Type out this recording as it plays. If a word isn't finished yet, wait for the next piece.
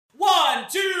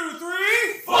2, 3.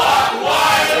 Fuck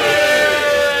Wiley!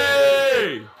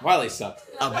 Wiley sucked.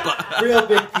 Real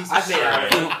big piece of shit.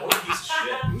 What a piece of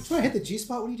shit. You trying to hit the G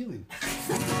spot? What are you doing?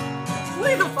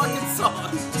 Play the fucking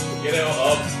song. Get it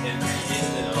up and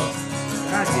in and up.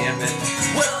 God damn it.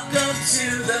 Welcome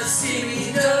to the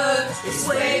City Nook. It's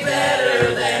way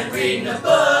better than reading a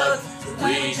book.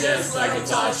 We just like to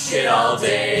talk shit all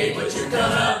day, but you're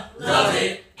gonna love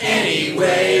it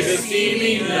anyway. The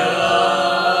City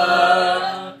Nook.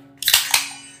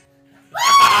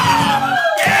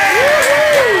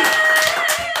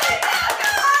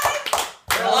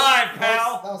 We're alive,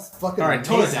 pal. That was fucking. All right,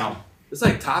 tone it down. It's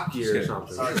like Top Gear or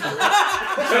something.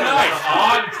 Tonight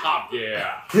on Top Gear.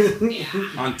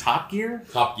 On Top Gear?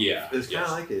 Top Gear. It's kind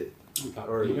of like it.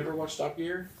 Or you never watched Top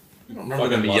Gear? I don't remember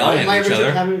them Fucking yelling Am I at each Richard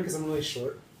other. Hammond because I'm really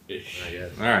short? All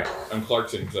right. I'm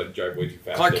Clarkson because I drive way too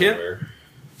fast. Clark Kent? everywhere.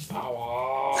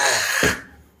 Ow.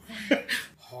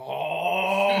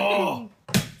 Oh.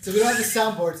 So we don't have the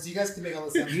soundboard, so you guys can make all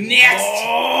the sounds. Next.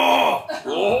 Oh, So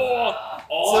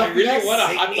I if you really guys want a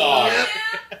hot dog.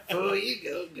 Oh, you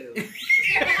go.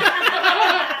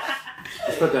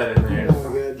 Let's put that in there. Oh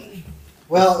my god.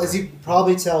 Well, as you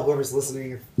probably tell, whoever's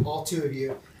listening, all two of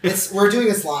you, we're doing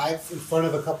this live in front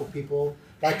of a couple people.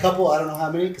 By couple, I don't know how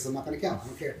many because I'm not going to count. I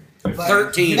don't care. But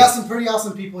 13. We got some pretty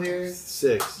awesome people here.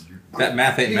 6. That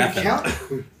math ain't You can mathing. count?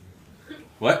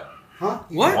 What? Huh?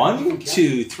 What? 1,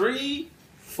 2, 3,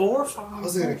 4, 5. I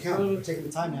wasn't going to count. We're taking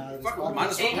the time now. Out of this Fuck, might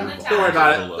as well podcast. count. Don't worry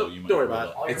about it. Don't worry about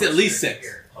it. It's at least 6.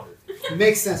 It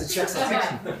makes sense. It checks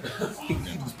out.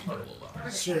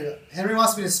 Sure. Henry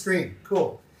wants me to scream.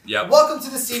 Cool. Yep. Welcome to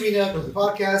the CV Nook, the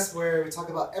podcast where we talk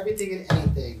about everything and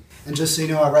anything. And just so you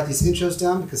know, I write these intros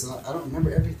down because I don't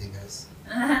remember everything, guys.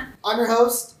 I'm your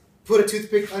host. Put a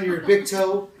toothpick under your big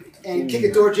toe and kick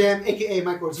a door jam, aka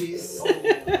Mike Ortiz.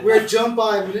 We're joined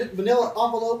by manila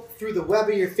envelope through the web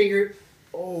of your finger,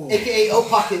 aka O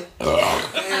Pocket.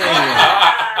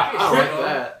 I like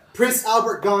that. Prince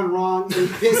Albert gone wrong and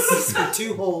pisses for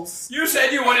 2 holes, You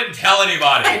said you wouldn't tell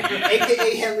anybody.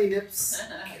 aka Henley Nips.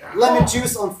 Lemon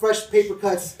juice on fresh paper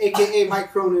cuts, aka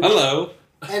Mike Cronin. Hello.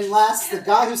 And last, the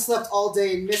guy who slept all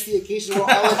day and missed the occasional all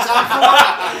the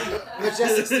time for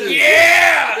Majestic Steve.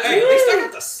 Yeah! Hey, at least I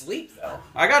got to sleep though.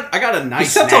 I got a I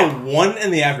nice slept nap. till 1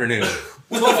 in the afternoon.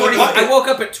 12:45. I woke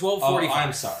up at 12:45. Oh,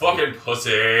 I'm sorry. Fucking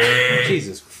pussy.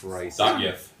 Jesus Christ. Stop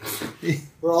gif.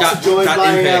 We're also Got- joined got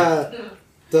by impact.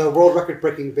 the world record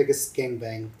breaking biggest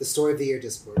gangbang, the Story of the Year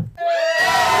Discord.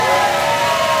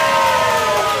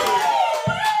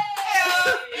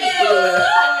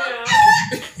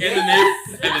 And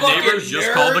the neighbors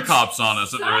just called the cops on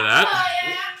us over that.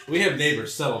 We have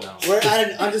neighbors. Settle down. We're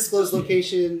at an undisclosed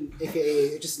location,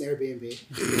 aka just an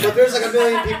Airbnb. But there's like a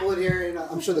million people in here, and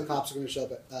I'm sure the cops are going to show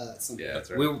up at some point. Yeah,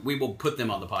 that's right. We will put them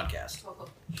on the podcast.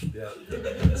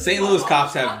 St. Louis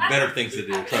cops have better things to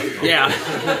do. Trust me.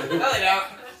 Yeah.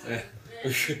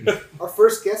 Our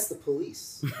first guest, the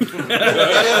police.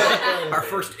 Our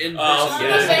first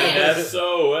in-person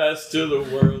SOS to the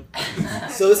world.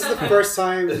 So this is the first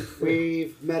time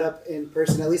we've met up in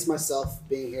person, at least myself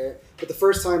being here. But the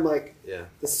first time, like, Yeah,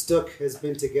 the Stook has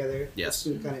been together. Yes.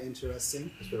 It's been kind of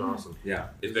interesting. it's been awesome. Yeah.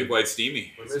 It's big white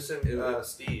steamy. We're missing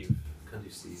Steve.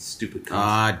 Country Steve. Stupid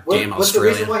cunt. Damn What's the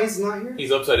reason Australia. why he's not here?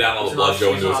 He's upside down, all the He's blood in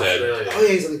going to his head. Australia. Oh yeah,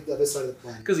 he's on the other side of the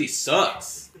planet. Because he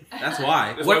sucks. That's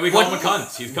why. That's why we call him a What-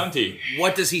 cunt. He's cunty.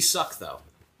 What does he suck though?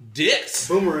 Dicks.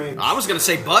 Boomerang. I was gonna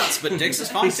say butts, but dicks is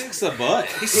He fine. sucks the butt.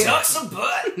 He sucks some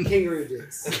butt. Kangaroo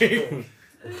dicks.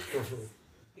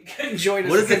 Join us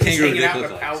What does the because he's kangaroo hanging dick out in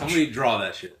look a like? pouch. Somebody draw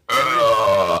that shit.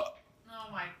 Oh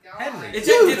my god. Henry. Did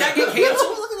that get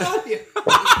canceled? Look at that audio.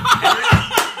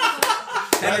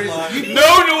 Henry.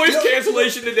 No noise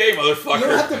cancellation today, You don't have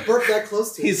motherfucker. to burp that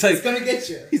close to it. He's like- it's gonna get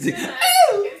you. He's like,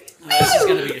 This is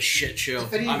gonna be a shit show.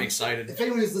 If any- I'm excited. If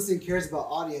anyone who's listening cares about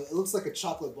audio, it looks like a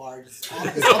chocolate bar. It's like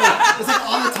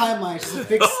on the timeline. It's just a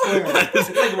big square. it's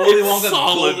like Willy Wonka's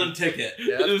solid. golden ticket.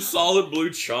 Just solid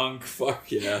blue chunk.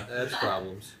 Fuck yeah. That's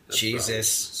problems.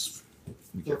 Jesus.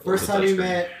 The first time we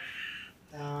met,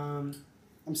 I'm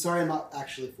sorry I'm not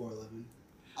actually 4'11".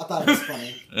 I thought it was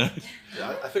funny. Yeah,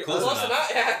 I think Close enough.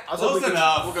 I was Close hoping we could-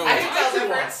 enough. we'll go- I can tell the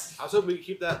difference. I was hoping we could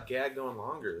keep that gag going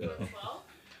longer. Though.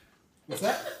 What's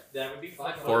that? That would be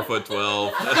fun.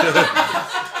 4'12".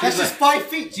 That's just 5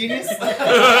 feet, genius. He's like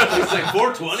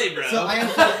 420, bro. So I am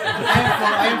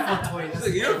 420. That's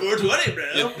You're 420,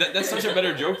 bro. That's such a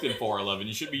better joke than 4'11".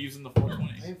 You should be using the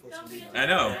 420. I am 420. I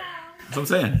know. That's what I'm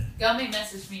saying. Gummy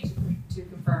messaged me to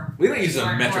confirm. We don't use You a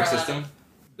aren't metric 4'11". system.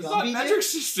 It's not metric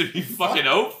system, you fucking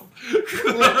oaf.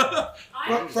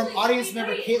 From audience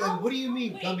member Caitlin, what do you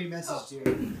mean Gumby messaged you?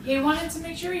 He wanted to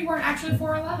make sure you weren't actually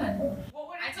 4'11".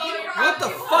 I told him What the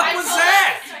fuck was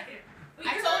that?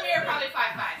 I told him you were probably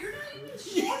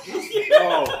 5'5".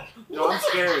 Oh, no, I'm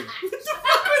scared.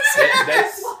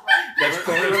 That's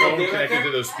Conan's phone connected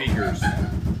to those speakers.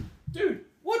 Dude,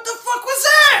 what the fuck was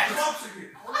that?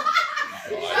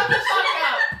 Shut the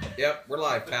fuck up. Yep, we're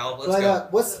live, pal. Let's But go.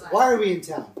 why are we in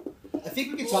town? I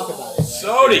think we can talk about it. Right?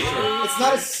 Sody! It's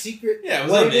not a secret. Yeah, it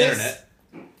was what on the is. internet.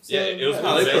 So, Yeah, it was,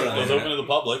 No, they put it on it was the open to the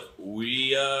public.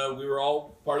 We were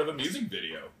all part of a music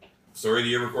video. Story of the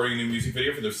Year recording a new music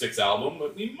video for their 6th album,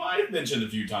 but we might have mentioned a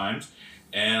few times.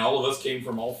 And all of us came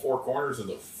from all 4 corners of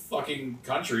the fucking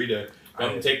country to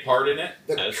come and take part in it.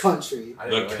 The country.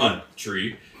 The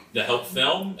country. To help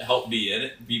film, help be in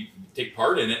it, take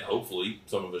part in it, hopefully.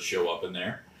 Some of us show up in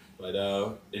there. But,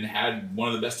 and had one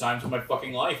of the best times of my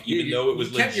fucking life, even though it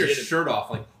was you kept legit. your shirt off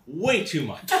like way too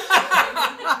much.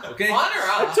 Okay?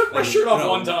 I took my shirt off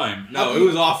one time. No, it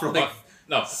was off for like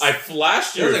No, I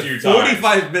flashed it you was a like few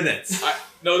 45 times. minutes.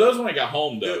 No, that was when I got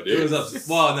home, though, dude. It was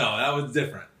well, no, that was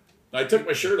different. I took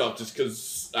my shirt off just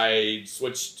because I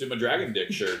switched to my Dragon Dick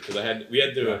shirt because we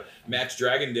had to match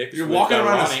Dragon Dick. You're walking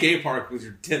around a skate park with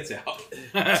your tits out.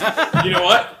 You know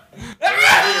what?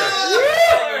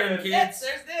 Kids.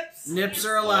 There's nips. Nips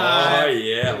are Oh alive.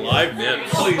 yeah, live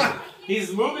nips.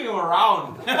 He's moving them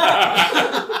around.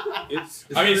 I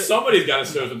mean, somebody's got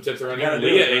to show some tits around here. Gotta do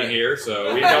Leah it, ain't right. here,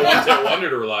 so we got one tit wonder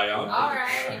to rely on. All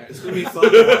right. It's gonna be fun.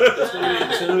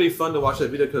 It's gonna be fun to watch that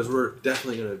video because we're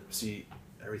definitely gonna see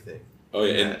everything. Oh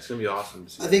yeah, Yeah, and it's gonna be awesome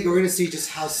to see. I think we're gonna see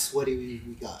just how sweaty we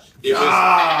got. it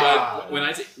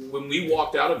was when we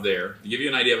walked out of there, to give you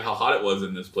an idea of how hot it was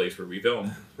in this place where we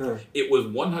filmed, it was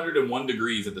 101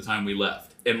 degrees at the time we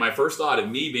left. And my first thought, of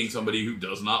me being somebody who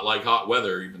does not like hot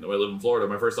weather, even though I live in Florida,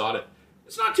 my first thought,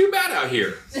 it's not too bad out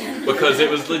here. Because it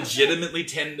was legitimately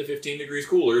 10 to 15 degrees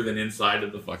cooler than inside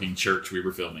of the fucking church we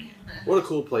were filming in. What a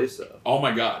cool place, though. Oh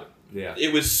my god. Yeah.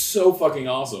 It was so fucking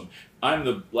awesome. I'm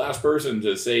the last person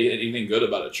to say anything good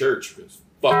about a church because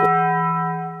fuck.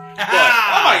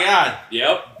 Oh my god.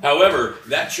 Yep. However,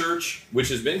 that church, which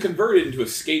has been converted into a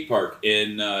skate park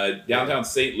in downtown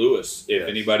St. Louis, if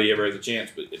anybody ever has a chance,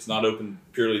 but it's not open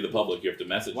purely to the public. You have to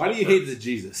message. Why do you hate the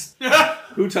Jesus?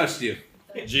 Who touched you?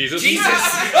 Jesus?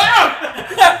 Jesus.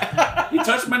 He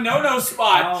touched my no-no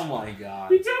spot. Oh my god.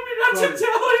 He told me not to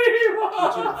tell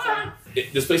anyone.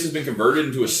 This place has been converted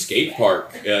into a skate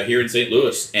park here in St.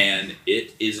 Louis, and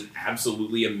it is an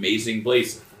absolutely amazing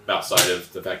place. Outside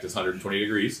of the fact it's 120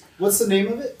 degrees. What's the name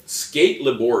of it? Skate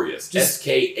Laborious. Just-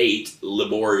 SK8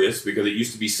 Laborious, because it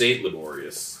used to be Saint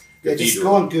Laborious. Yeah, just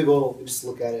Cathedral. go on Google and just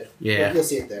look at it. Yeah. You'll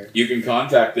see it there. You can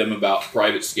contact them about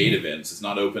private skate events. It's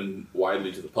not open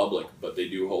widely to the public, but they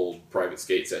do hold private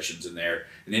skate sessions in there.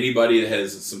 And anybody that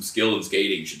has some skill in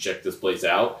skating should check this place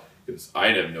out, because I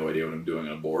have no idea what I'm doing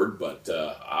on board, but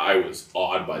I was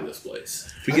awed by this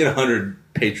place. If we get 100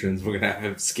 patrons, we're gonna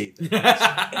have skate.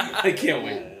 I can't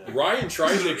wait. Ryan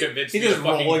tried to convince He's me to just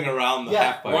fucking... rolling around the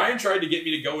half pipe. Ryan tried to get me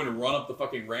to go and run up the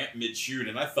fucking ramp mid-shoot,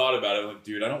 and I thought about it. I'm like,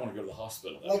 dude, I don't want to go to the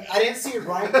hospital. Like, I didn't see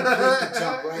Ryan complete the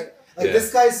jump, right? Like, Yeah.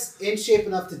 this guy's in shape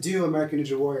enough to do American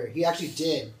Ninja Warrior. He actually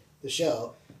did the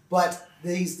show. But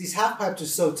these half pipes are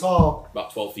so tall.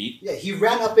 About 12 feet. Yeah, he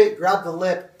ran up it, grabbed the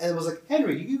lip, and was like,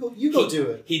 Henry, you go do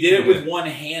it. He did it with one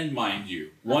hand, mind you.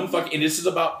 And this is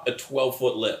about a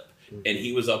 12-foot lip. And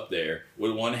he was up there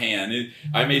with one hand. And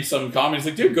I made some comments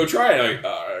like, dude, go try it. I'm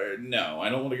like, no, I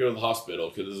don't want to go to the hospital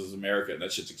because this is America and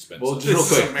that shit's expensive. Well,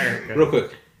 just real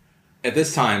quick. At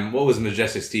this time, what was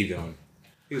Majestic Steve doing?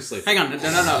 He was sleeping. Hang on, no.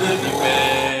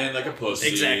 Man, like a pussy.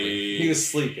 Exactly. He was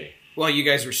sleeping. Well, you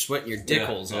guys were sweating your dick Yeah,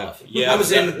 holes yeah. off. Yeah. I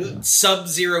was in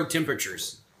sub-zero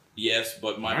temperatures. Yes,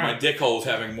 but my dick hole's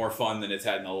having more fun than it's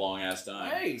had in a long-ass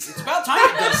time. Hey, it's about time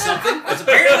it does something, because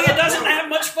apparently it doesn't have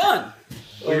much fun.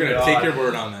 We're gonna take your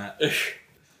word on that.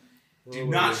 Do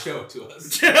not show it to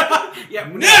us. Yeah,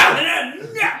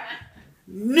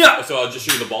 no. So I'll just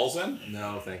shoot the balls in?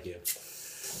 No, thank you.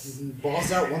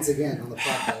 Balls out once again on the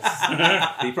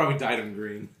podcast. He probably dyed him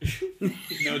green.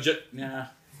 No, nah.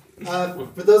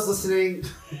 For those listening,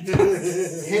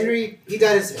 Henry, he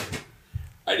dyed his hair.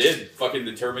 I did. Fucking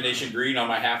determination green on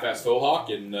my half-ass faux hawk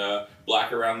and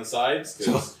black around the sides.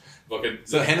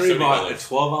 So Henry bought a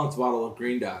 12-ounce bottle of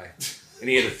green dye, and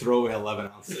he had to throw away 11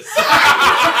 ounces.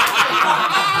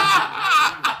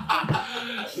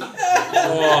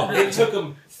 It took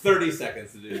him 30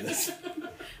 seconds to do this.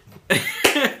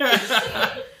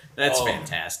 That's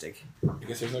fantastic. I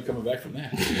guess there's no coming back from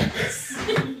that.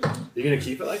 You're gonna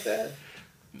keep it like that?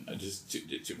 I just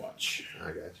did too much. I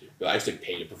got you. But I actually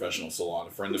paid a professional salon,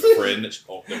 a friend of a friend that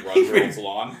runs her own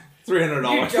salon.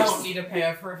 $300. You don't need to pay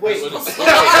a for Wait. No,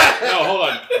 hold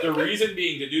on. The reason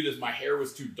being to do this, my hair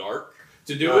was too dark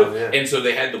to do it, yeah. and so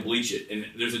they had to bleach it. And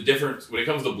there's a difference when it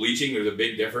comes to bleaching. There's a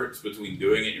big difference between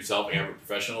doing it yourself and having a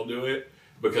professional do it.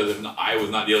 Because I was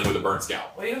not dealing with a burnt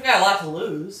scalp. Well, you've got a lot to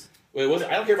lose. Well, it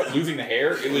wasn't. I don't care about losing the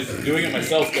hair. It was doing it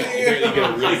myself. You get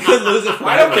a really. You could lose it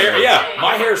I don't care. Yeah,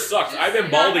 my hair sucks. I've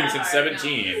been balding since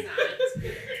 17.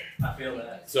 I feel that.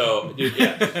 So, dude,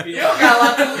 yeah. You don't got a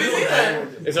lot to lose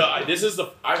either. So this is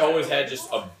I've always had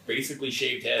just a basically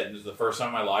shaved head. This is the first time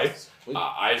in my life.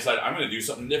 I decided I'm going to do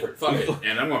something different. Fuck it,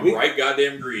 and I'm going bright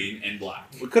goddamn green and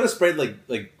black. We could have sprayed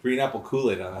like green apple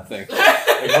Kool-Aid on that thing,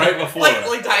 like right before,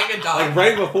 like dying a dog. like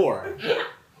right before.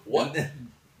 What?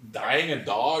 Dying a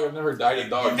dog? I've never dyed a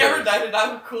dog. You've never died a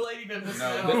dog with Kool-Aid even this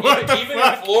Even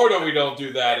in Florida, we don't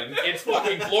do that. And it's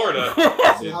fucking Florida.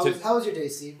 How was your day,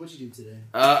 Steve? What'd you do today?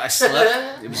 I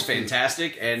slept. It was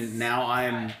fantastic, and now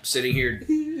I'm sitting here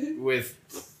with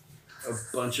a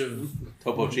bunch of.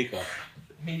 Topo Chico.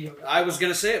 Mediocre. I was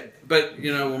gonna say it, but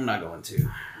I'm not going to.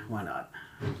 Why not?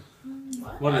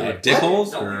 What are they,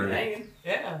 dickholes or?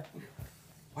 Yeah.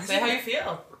 Say how you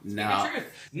feel. No. Speak the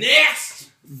truth. Next!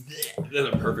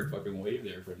 There's a perfect fucking wave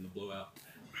there for him to blow out.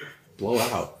 Blow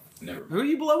out. Never. Who are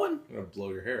you blowing? I'm gonna blow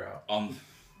your hair out.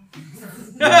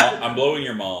 I'm blowing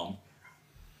your mom.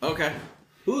 Okay.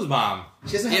 Whose mom?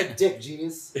 She doesn't have a dick,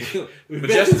 genius.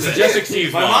 Majestic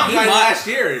Steve's My mom died last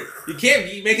year. You can't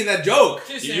be making that joke.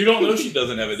 You don't know she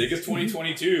doesn't have a dick. It's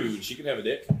 2022. She can have a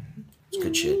dick. It's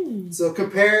good shit. So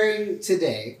comparing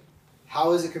today,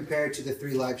 how is it compared to the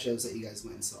 3 live shows that you guys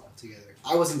went and saw together?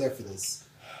 I wasn't there for this.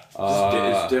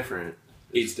 It's different.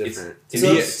 It's different. To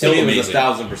So- me, so it was amazing.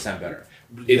 1,000% better.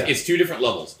 It's two different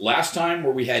levels. Last time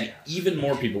where we had even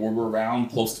more people, where we're around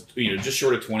close to, just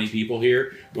short of 20 people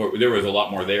here, where there was a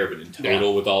lot more there, but in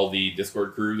total with all the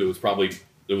Discord crew, there was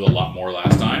a lot more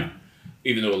last time,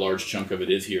 even though a large chunk of it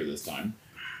is here this time.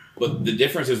 But the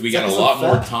difference is we got a lot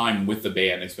more time with the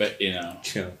band,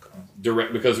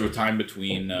 direct, because there was time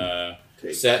between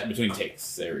between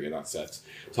takes. There we go, not sets.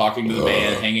 Talking to the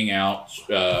band, hanging out.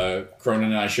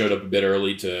 Cronin and I showed up a bit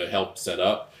early to help set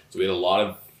up, so we had a lot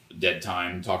of dead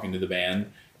time talking to the band.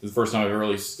 It was the first time I've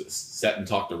really sat and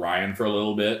talked to Ryan for a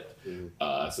little bit.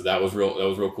 So that was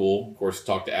real cool. Of course,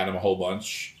 talked to Adam a whole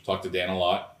bunch. Talked to Dan a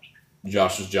lot.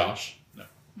 Josh was Josh. No.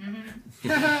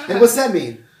 And what's that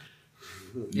mean?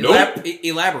 Nope.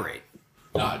 Elaborate.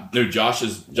 No, Josh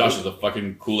is a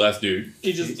fucking cool ass dude.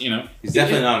 He just He's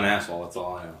definitely not an asshole. That's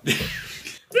all I know.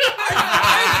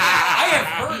 I have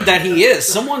heard that he is.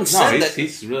 Someone said that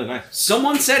he's really nice.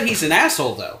 Someone said he's an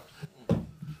asshole, though.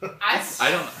 I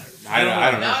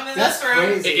don't know. No, that's true.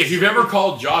 crazy. If you've ever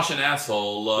called Josh an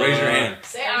asshole, Raise your hand.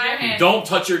 Say I. Don't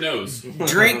touch your nose.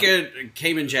 Drink a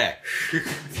Cayman Jack.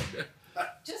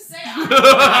 Just say Who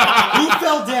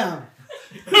fell down?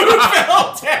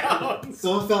 Fell down.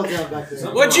 Someone fell down back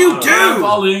there. What'd you I'm do?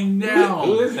 falling down.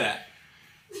 Who is that?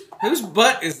 Whose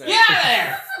butt is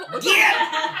that? Get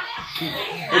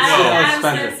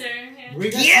I'm Were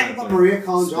you guys talking about Maria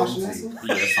calling Josh an asshole?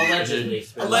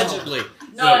 Yes. Allegedly.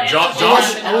 No, Josh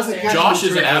I wasn't catching Josh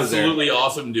is the an trick. absolutely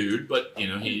awesome dude, but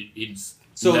he's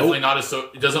definitely not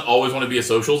he doesn't always want to be a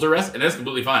socials arrest, and that's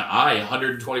completely fine. I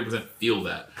 120% feel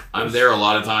that. I'm there a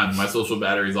lot of times. My social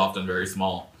battery is often very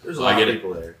small. There's So a lot I get of it.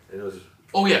 people there. And it was,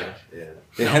 Oh yeah.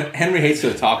 Henry hates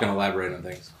to talk and elaborate on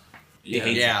things.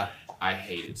 Yeah. I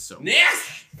hate it so much.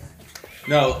 Next.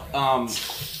 No,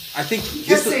 I think You can't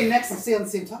this say next and stay on the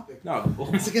same topic. no.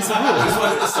 It's against the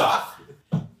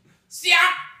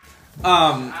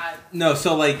rules. No,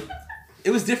 so like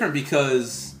it was different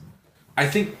because I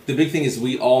think the big thing is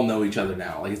we all know each other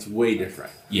now. Like it's way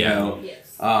different. Yeah. You know?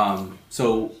 Yes.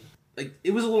 So like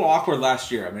it was a little awkward last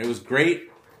year. I mean, it was great.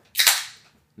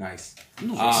 Nice.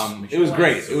 It was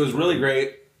great. It was really great.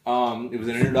 It was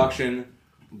an introduction.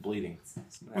 I'm bleeding.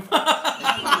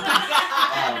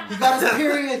 He got his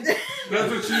period.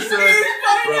 That's what she said.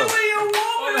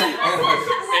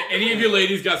 Any of you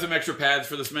ladies got some extra pads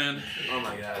for this man? oh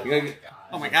my god.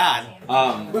 Oh my god.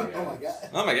 Oh my god.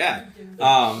 Oh my god.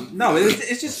 No,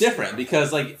 it's just different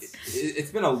because like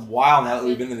it's been a while now that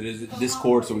we've been in the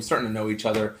Discord, so we're starting to know each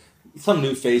other. Some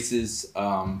new faces,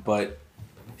 but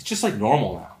it's just like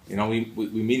normal now. You know, we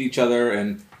meet each other,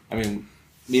 and I mean,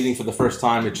 meeting for the first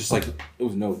time, it's just like it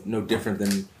was no different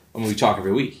than when we talk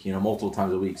every week. You know, multiple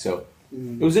times a week. So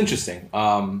it was interesting.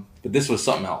 But this was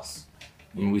something else.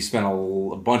 I mean, we spent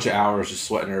a bunch of hours just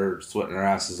sweating our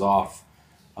asses off.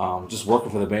 Just working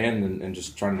for the band and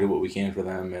just trying to do what we can for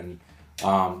them. And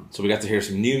so we got to hear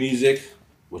some new music.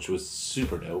 which was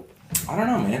super dope. I don't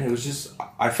know, man. It was just,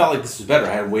 I felt like this was better.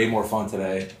 I had way more fun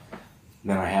today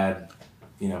than I had,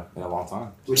 in a long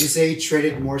time. Would you say you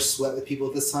traded more sweat with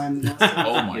people this time than last time?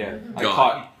 Oh my Yeah, I god.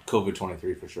 caught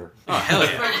COVID-23 for sure. Oh hell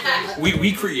yeah!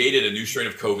 We created a new strain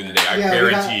of COVID today. I we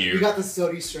guarantee got the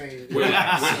Sodi strain. When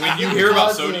you hear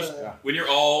about Because, Sodi, when you're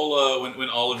all when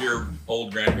all of your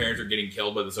old grandparents are getting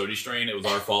killed by the Sodi strain, it was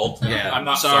our fault. Yeah. I'm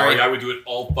not Sorry. sorry. I would do it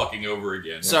all fucking over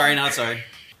again. Sorry, not sorry.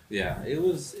 Yeah, it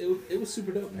was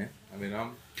super dope, man. I mean,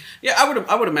 Yeah,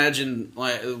 I would imagine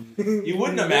like you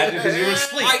wouldn't imagine because you were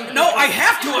asleep. I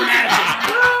have to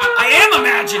imagine. I am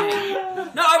imagining.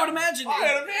 No, I would imagine.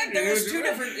 There's two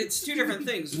different. It's two different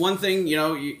things. One thing,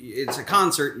 it's a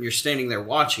concert and you're standing there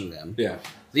watching them. Yeah.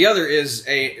 The other is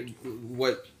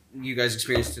what you guys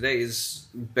experienced today is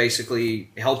basically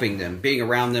helping them, being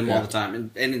around them all the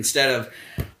time, and instead of,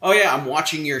 oh yeah, I'm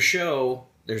watching your show.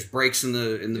 There's breaks in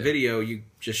the video. You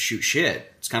just shoot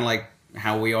shit. It's kind of like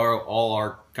how we all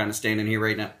are kind of standing here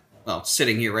right now. Well,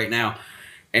 sitting here right now,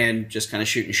 and just kind of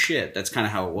shooting shit. That's kind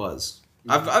of how it was.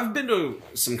 I've been to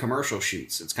some commercial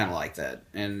shoots. It's kind of like that,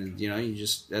 and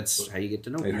that's how you get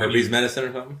to know. Like herpes medicine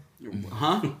or something?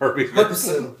 Huh? Herpes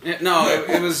medicine. No,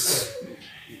 it was.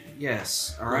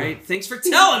 Yes. All right. Thanks for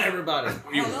telling everybody.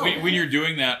 When you're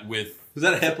doing that with Was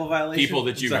that a HIPAA violation? people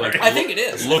that you've I think it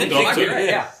is. looked up to,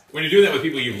 Yeah. when you're doing that with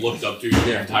people you've looked up to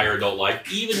your entire adult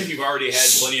life, even if you've already had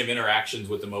plenty of interactions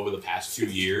with them over the past 2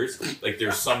 years, like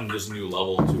there's some just new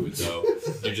level to it. Though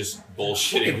you're just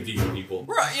bullshitting with these people.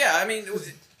 Right. Yeah. I mean.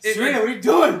 Serena, what are you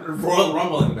doing? Royal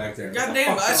rumbling back there. God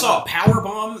damn! I saw a power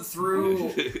bomb through.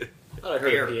 I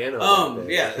heard a piano.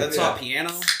 Yeah, that's saw a piano.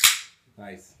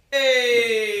 Nice.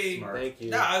 Hey. Smart. Thank you.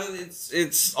 No,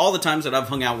 it's all the times that I've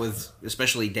hung out with,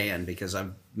 especially Dan, because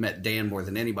I've met Dan more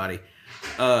than anybody.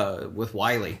 With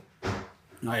Wiley,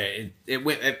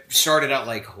 it started out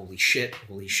like holy shit,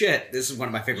 this is one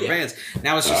of my favorite bands.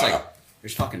 Now it's just like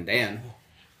there's fucking Dan.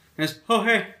 And it's, oh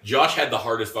hey, Josh had the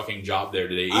hardest fucking job there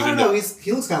today. I Even don't know.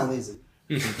 He looks kind of lazy.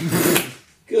 He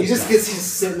just gets he's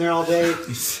sitting there all day,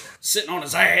 sitting on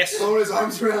his ass. throwing his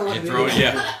arms around like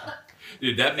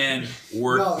Dude, that man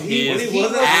worked his he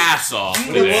wasn't- ass off.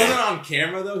 When today. he wasn't on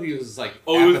camera though, he was like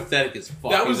Oh, apathetic as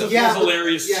fuck. that was He a- Yeah,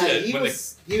 hilarious yeah, shit He when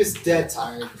was dead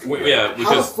tired. Yeah, How the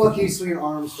because fuck can you swing your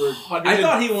arms for? I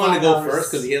thought he wanted to go 5 hours.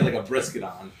 first because he had like a brisket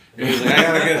on. And he was like, I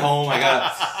gotta get home. I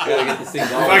gotta get this thing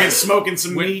going. Fucking smoking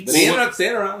some When- meat. But he ended up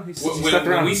staying around. He when, stuck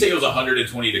around. when we say it was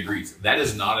 120 degrees, that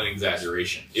is not an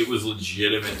exaggeration. It was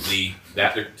legitimately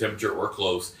that temperature or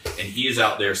close, and he is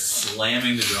out there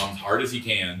slamming the drums hard as he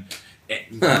can.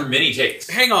 Through many takes.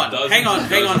 Hang on.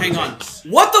 Dozens.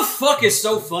 What the fuck is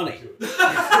so funny?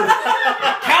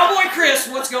 Cowboy Chris,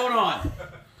 what's going on?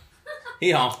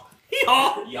 He home.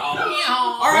 All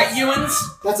right, Ewans.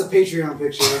 That's a Patreon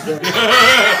picture. Right there.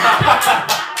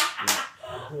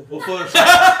 We'll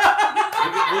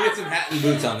get some hat and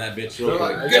boots on that bitch real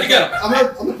quick. Good to go. I'm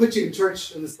gonna put you in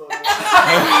church in this photo. He's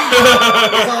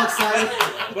all excited.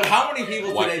 But how many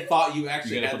people White- today thought you You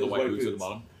actually gonna had put the those white white boots at the boots?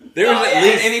 bottom? There was at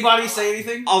least. Anybody say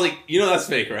anything? I was like, that's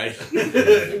fake, right?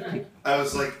 I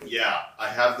was like, yeah, I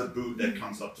have the boot that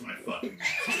comes up to my fucking.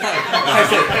 I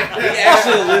said, he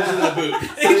actually lives in the boot.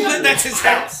 That's his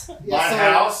house. Yeah, My so-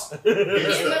 house is In the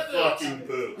the boot. fucking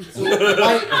boot. So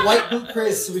white boot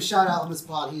Chris, who we shout out on this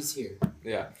pod, he's here.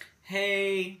 Yeah.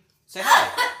 Hey, say hi.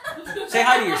 Say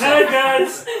hi to yourself.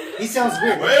 guys. He sounds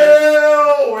weird.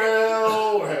 Well.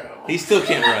 He still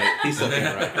can't write. He still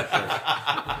can't write. For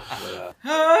sure.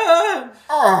 But,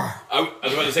 I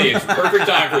was about to say it's perfect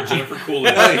time for Jennifer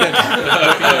Coolidge. he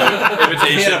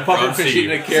Invitation had a puppet from fish Steve.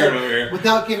 eating a carrot over here.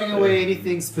 Without giving away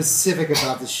anything specific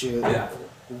about the shoot, Yeah.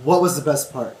 what was the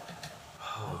best part?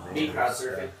 Me crowd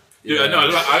surfing. Dude,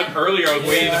 earlier I was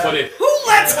waiting to put it. Who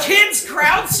lets kids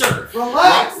crowd surf?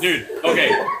 Relax! Dude, okay,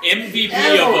 MVP of the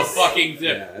Animals. fucking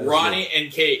that's Ronnie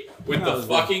and Kate with That the was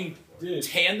fucking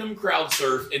tandem crowd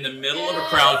surf in the middle of a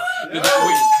crowd. I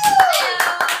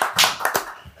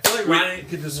feel like Ryan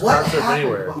could just What crowd surf happened?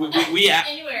 anywhere. We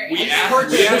Anywhere.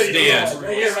 asked Dan.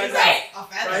 Right here, right now.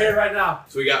 Right here, right now.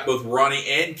 So we got both Ronnie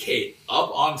and Kate up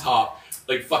on top,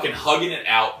 like fucking hugging it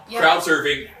out, Yeah. crowd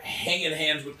surfing, hanging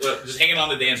hands with, just hanging on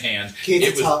to Dan's hands. Kids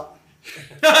It was- top. Did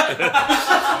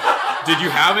you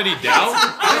have any doubt?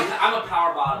 I'm a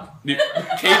power bottom.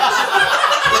 Kate,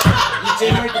 You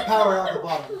generate the power out the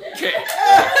bottom. Kate,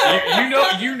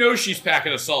 you know she's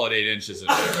packing a solid 8 inches in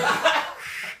there.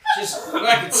 Just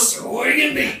fucking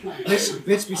swinging me.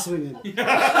 Bitch be swinging.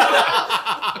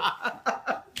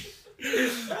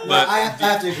 But I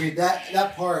have to agree.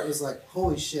 That part is like,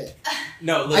 holy shit.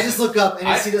 No, I just look up and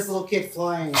I I- see this little kid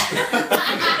flying. Who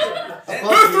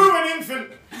threw an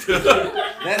infant?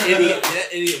 That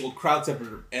idiot will crowd surf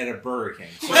at a Burger King.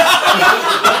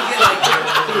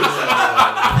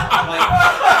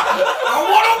 I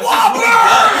want a Whopper!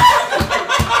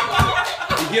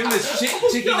 You give him this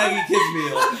chicken nugget kids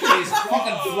meal, and he's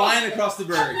fucking flying across the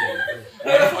Burger King.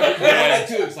 Don't get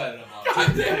too excited about it.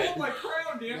 I'm dead. My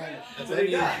crown, damn it. That's what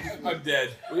he does. I'm dead.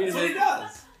 That's what he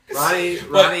does.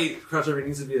 Ronnie crossover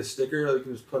needs to be a sticker that we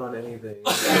can just put on anything.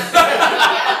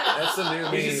 That's the new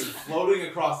meme. He's just floating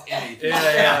across anything.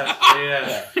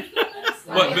 Yeah.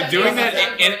 But doing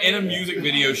that in a music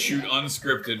video shoot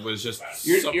unscripted was just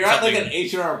You're at like an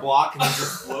H&R Block and you're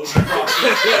just floating across.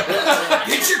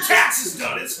 Get your taxes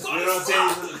done. It's fun. You know what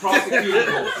I'm saying? Across the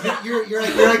cubicle. You're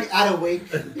like at a wake.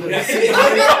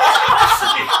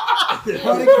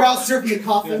 Running crowd surfing the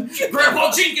coffin.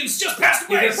 Grandpa Jenkins just passed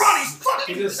away. Ronnie's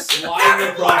fucking. He's just sliding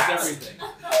across everything.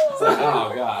 It's like,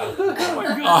 oh god. Oh my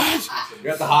gosh.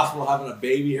 You're at the hospital having a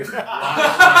baby or having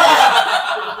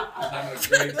a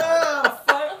great time.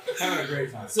 Having a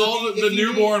great time. So all the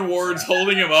newborn wards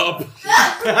holding him up.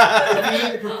 If you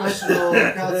need a professional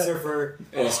crowd surfer,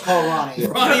 just call Ronnie.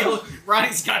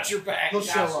 Ronnie's got your back. He'll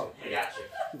show up.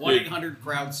 1-800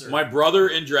 crowd surf. My brother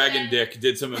and Dragon Dick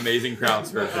did some amazing crowd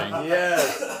surfing.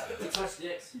 Yes.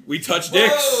 We touched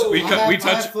dicks. We I have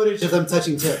touched. footage of them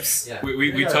touching tips.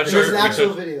 We touched There's an actual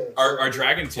video. our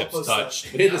dragon tips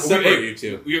touched. We had to separate you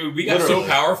two. We got so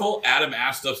powerful. Adam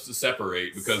asked us to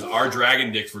separate because our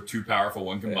dragon dicks were too powerful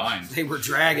when combined. They were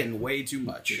dragging way too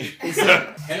much.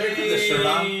 Henry put the shirt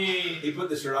on. He put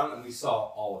the shirt on, and we saw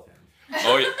all of him.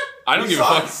 Oh yeah, I don't give a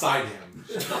fuck. Inside him.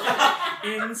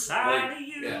 Inside of you.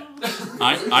 Yeah.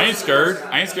 I ain't scared.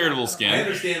 I ain't scared of little I skin.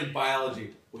 understand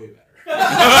biology way better.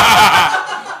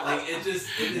 Like it is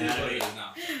what it is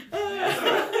now.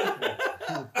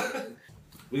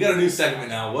 We got a new segment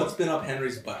now. What's been up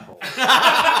Henry's butthole?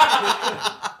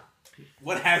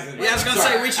 What hasn't? Yeah, I was gonna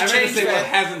say we should change What that.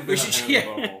 hasn't been We up should-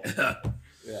 Henry's butthole?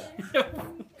 Yeah.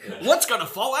 What's gonna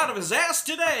fall out of his ass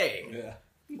today? Yeah.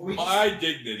 My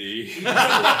dignity.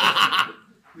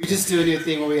 We just do a new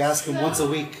thing where we ask him once a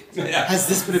week, Yeah. has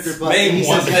this been up your butt? Name And he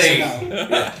one says yes thing. or no.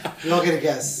 Yeah. We all get a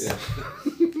guess. Yeah.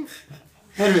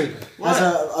 Henry, has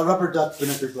a rubber duck been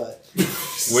up your butt?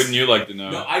 Wouldn't you like to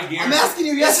know? No, I guarantee. I'm asking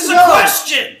you yes This or is a no.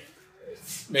 question.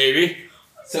 Maybe.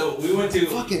 So we went to.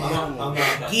 Fucking hell.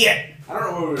 Yeah. I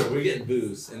don't know where we were. We were getting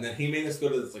booze, and then he made us go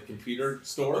to this like computer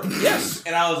store. Yes.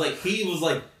 And I was like, he was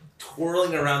like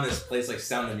twirling around this place like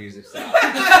Sound of Music style,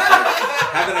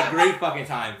 having a great fucking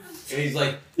time. And he's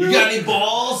like, "You got any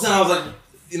balls?" And I was like,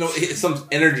 you know, it's some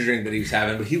energy drink that he was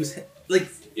having, but he was like,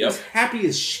 he was happy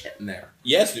as shit in there.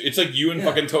 Yes, dude. It's like you and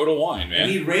fucking Total Wine, man.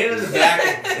 And he ran in the back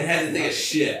and had to take a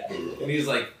shit. And he was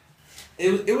like,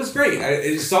 it was great. I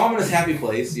just saw him in his happy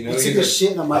place. You know, You he took a was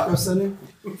shit in a micro center?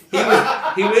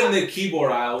 like, he went in the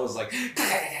keyboard aisle. Was like,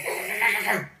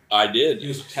 I did. he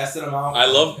was testing them out. I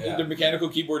love Yeah. the mechanical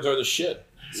keyboards are the shit.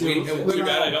 So Too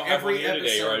bad I don't have one Every here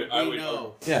today, or episode I we would.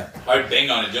 know. Yeah. I'd bang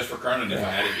on it just for Cronin if I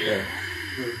had it here.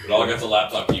 But all I got's a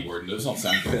laptop keyboard, and those don't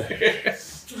sound good.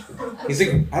 He's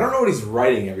like, I don't know what he's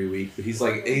writing every week, but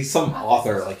he's some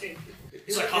author. Like,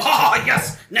 He's like, ha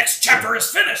yes, next chapter is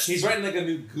finished. he's writing like a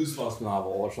new Goosebumps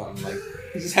novel or something. Like,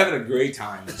 he's just having a great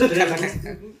time.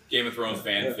 Game of Thrones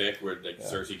fanfic where like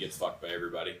Cersei gets fucked by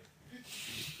everybody.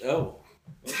 Oh.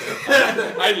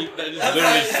 I just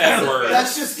literally said words.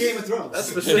 That's just Game of Thrones. That's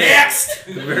specific. Next.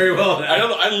 Very well done. I don't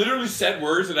know. I literally said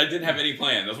words and I didn't have any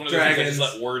plan. That's one of the things I Dragons.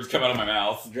 just let words come out of my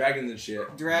mouth. Dragons and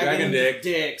shit. Dragon dick.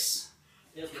 dicks.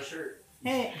 Here's my shirt.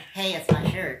 Hey, it's my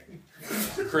shirt.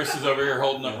 Chris is over here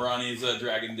holding up Ronnie's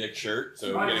dragon dick shirt,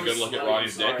 so we get a good look at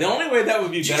Ronnie's dick. The only way that would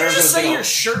be Did you better just is say like your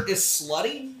shirt is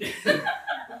slutty?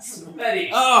 Sweaty.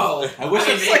 Oh. I wish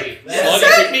it Maybe. What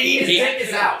does that mean? His dick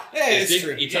is out. Yeah, His it's dick,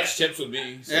 true. he touched tips with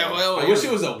me. So. Yeah, well, I wish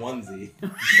it was a onesie.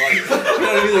 Like, you know what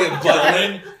I mean? Like a button.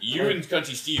 Gentlemen, you and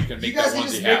Country Steve can You make guys that can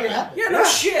just onesie make it happen. happen. Yeah, no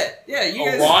shit. Yeah, you A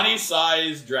guys.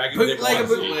 Ronnie-sized dragon dick Bootleg a onesie.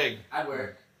 bootleg. I'd wear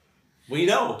it. We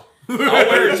know. I'll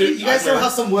wear it too. You guys I'll know wear how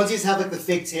it. some onesies have like the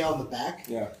fake tail on the back?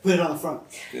 Yeah. Put it on the front.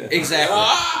 Exactly.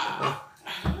 Ah!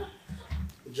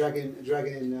 Dragon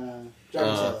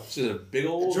tail. It's just a big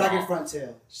old. Dragon front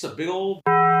tail. Just a big old.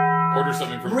 Order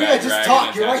something from Maria, Bad just Dragon talk.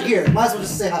 and You're right attach here. Might as well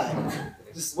just say hi.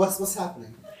 Just what's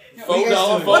happening? it. What are you guys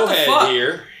doing? What Faux the head fuck?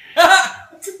 here.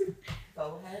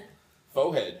 Bowhead.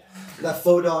 Faux head. That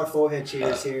 $4 forehead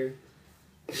cheers here.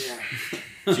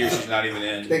 Cheers, she's not even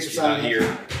in. Thanks for She's not signing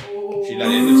here. She's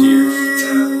not in the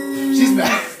tears. She's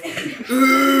back.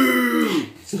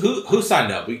 So who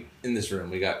signed up? We in this room.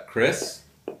 We got Chris.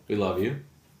 We love you.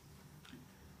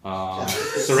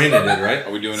 Serena did, right?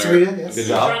 Are we doing Serena, our yes. Good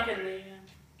job. Drunkenly.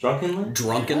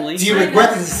 Drunkenly? Do you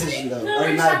regret the decision though? Or are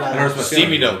you mad about it?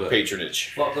 Steamy Nook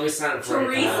patronage. Well, let me sign up for it.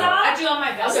 Teresa? I do all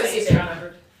my best. I was gonna say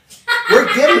remembered. We're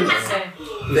getting there.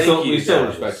 Thank you. We still guys.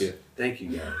 respect you. Thank you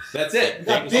guys. That's it. We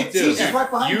got Big T just right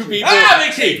behind you. You people.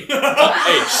 Big T!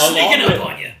 Hey, Sneaking up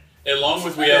on you. along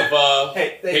with we have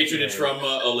Thank patronage you, from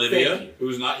Thank Olivia, you.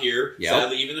 who's not here. Yep.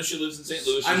 Sadly, even though she lives in St.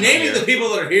 Louis. I'm she's naming not the here. people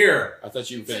that are here. I thought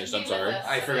you finished. I'm sorry.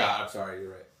 I forgot. I'm sorry.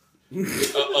 You're right.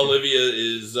 Olivia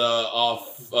is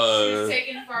off She's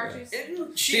taking far too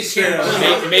soon. She's straight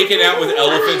up. making out with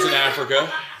elephants in Africa.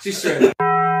 She's straight up.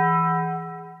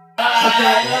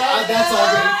 That's all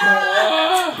getting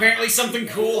cut. Apparently something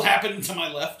cool happened to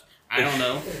my left. I don't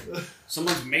know.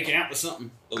 Someone's making out with something.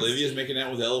 Olivia's making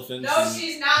out with elephants. No, and-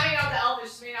 she's not making out the elf.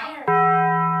 She's making out.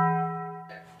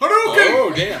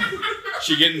 Oh, damn.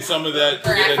 She getting some of that.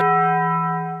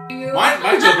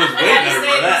 My joke was way better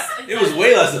than that. It was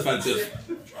way less offensive.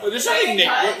 There's something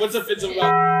what's offensive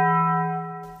about?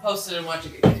 Post it and watch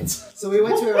it get canceled. So we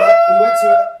went to a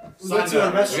restaurant. We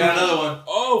got another one.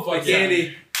 Oh, fuck yeah.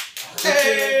 Candy.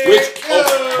 Which,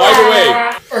 by the way,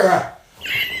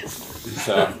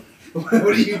 so, What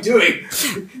are you doing?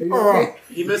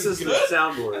 He misses the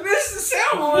soundboard. This is the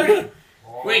soundboard.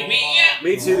 Wake me up.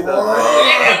 Me too, though.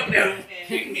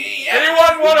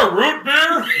 anyone want a root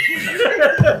beer?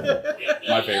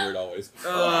 My favorite always.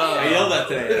 I yelled that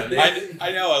today.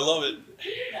 I know, I love it.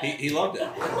 He loved it.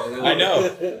 I know.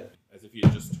 As if you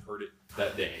had just heard it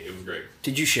that day. It was great.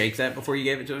 Did you shake that before you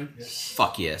gave it to him?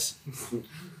 Fuck yes.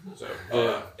 So,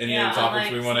 any other topics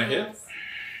we want to hit?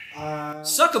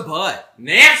 Suck a butt.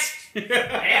 Nasty.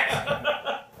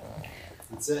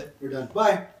 That's it. We're done.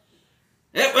 Bye.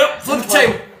 Yeah, well, flip the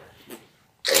table.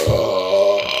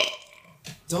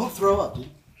 Don't throw up, dude.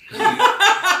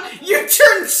 You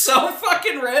turned so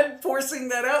fucking red forcing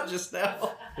that out just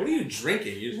now. What are you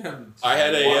drinking? You just have. I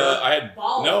had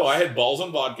Balls. I had balls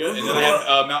on vodka, and then I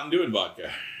had Mountain Dew and vodka.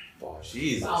 Oh,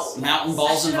 Jesus. Mountain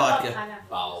balls and vodka.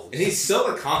 And he's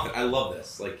so confident. I love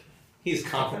this. Like, he's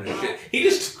confident as shit. He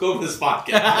just took over this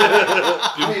podcast.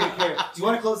 I don't even care. Do you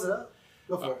want to close it up?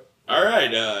 Go for it. All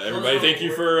right, everybody, thank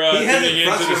you for He hasn't tuning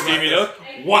in to the frustrated Steamy like Nook.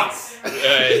 this once.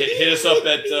 Hit us up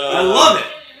at I love it.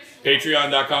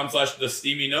 patreon.com/the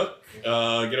Steamy Nook. Get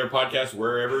our podcast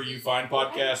wherever you find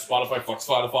podcasts. Spotify, fuck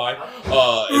Spotify. As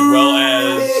well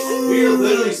as We are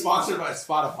literally sponsored by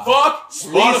Spotify. fuck Please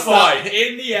Spotify stop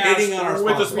in the hitting on our ass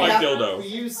with a sponsor. spike We dildo.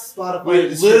 use Spotify. We to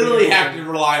distribute literally have everything.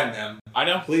 to rely on them. I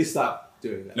know. Please stop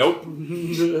doing that. Nope. I'm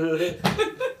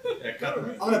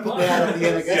gonna put that at the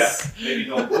end, I guess. Maybe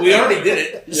don't. We already did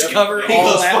it. Discover He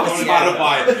all goes that. fuck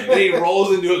Spotify, and he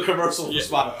rolls into a commercial for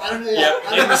Spotify. I don't know. Yep, I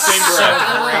don't in the same know.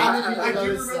 breath. I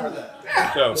do remember that.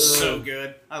 So, So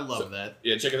good. I love that.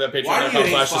 yeah, check us out Why do you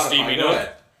hate patreon.com/the Spotify? Steamy Go Nook.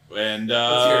 ahead. And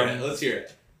Let's hear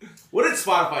it. What did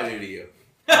Spotify do to you?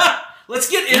 Let's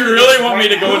get into you really this want me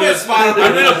to right go Who into has this? Spotify?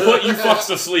 I'm gonna put you fucks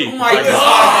to sleep. Oh my What does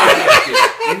God. Spotify do to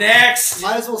you? Next.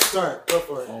 Might as well start. Go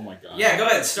for it. Oh my god. Yeah, go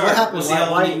ahead. Start. What happened? We'll see Why-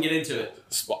 how long why- you can get into it.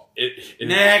 It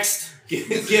Next.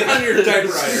 Get on your typewriter.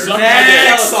 Suck my Tell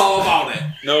dick. us all about it.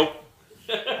 Nope.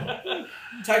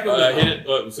 Type Hit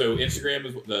it. So Instagram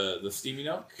is the Steamy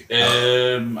Nook.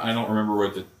 I don't remember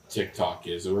what the TikTok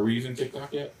is. Were we using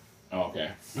TikTok yet? Oh,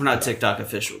 okay. We're not TikTok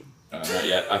official. Not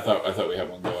yet. I thought we had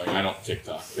one going. I don't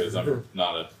TikTok because I'm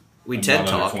not a. We I'm TED not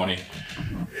under Talk. 20. Did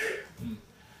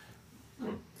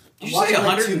I'm you say watching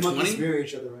like two monkeys 120? mirror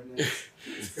each other right now.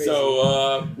 It's crazy.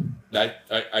 So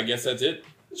I guess that's it.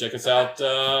 Check us out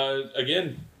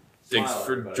again. Thanks Smile,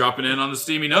 for everybody. dropping in on the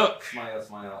Steamy Nook. Smile,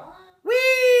 smile.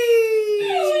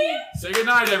 Whee! Say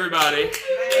goodnight, everybody.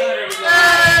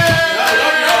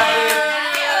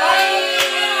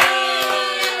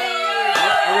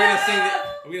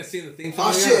 Are we gonna sing the theme song?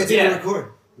 Oh shit! It didn't Yeah.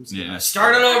 record. Yeah.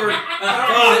 Start it over.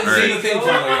 Sing the theme song.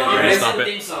 Alright, Ready? stop it.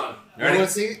 Theme song. You want to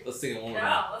sing it? Let's sing it one more Yeah,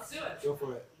 time. let's do it. Go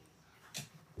for it.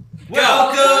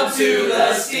 Welcome to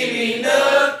the Steamy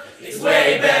Nook. It's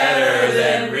way better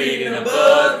than reading a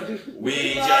book.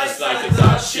 We just like to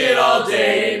talk shit all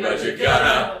day, but you're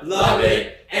gonna love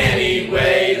it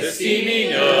anyway. The Steamy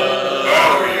Nook.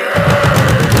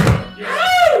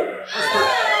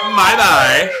 Bye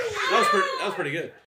bye. That was pretty good.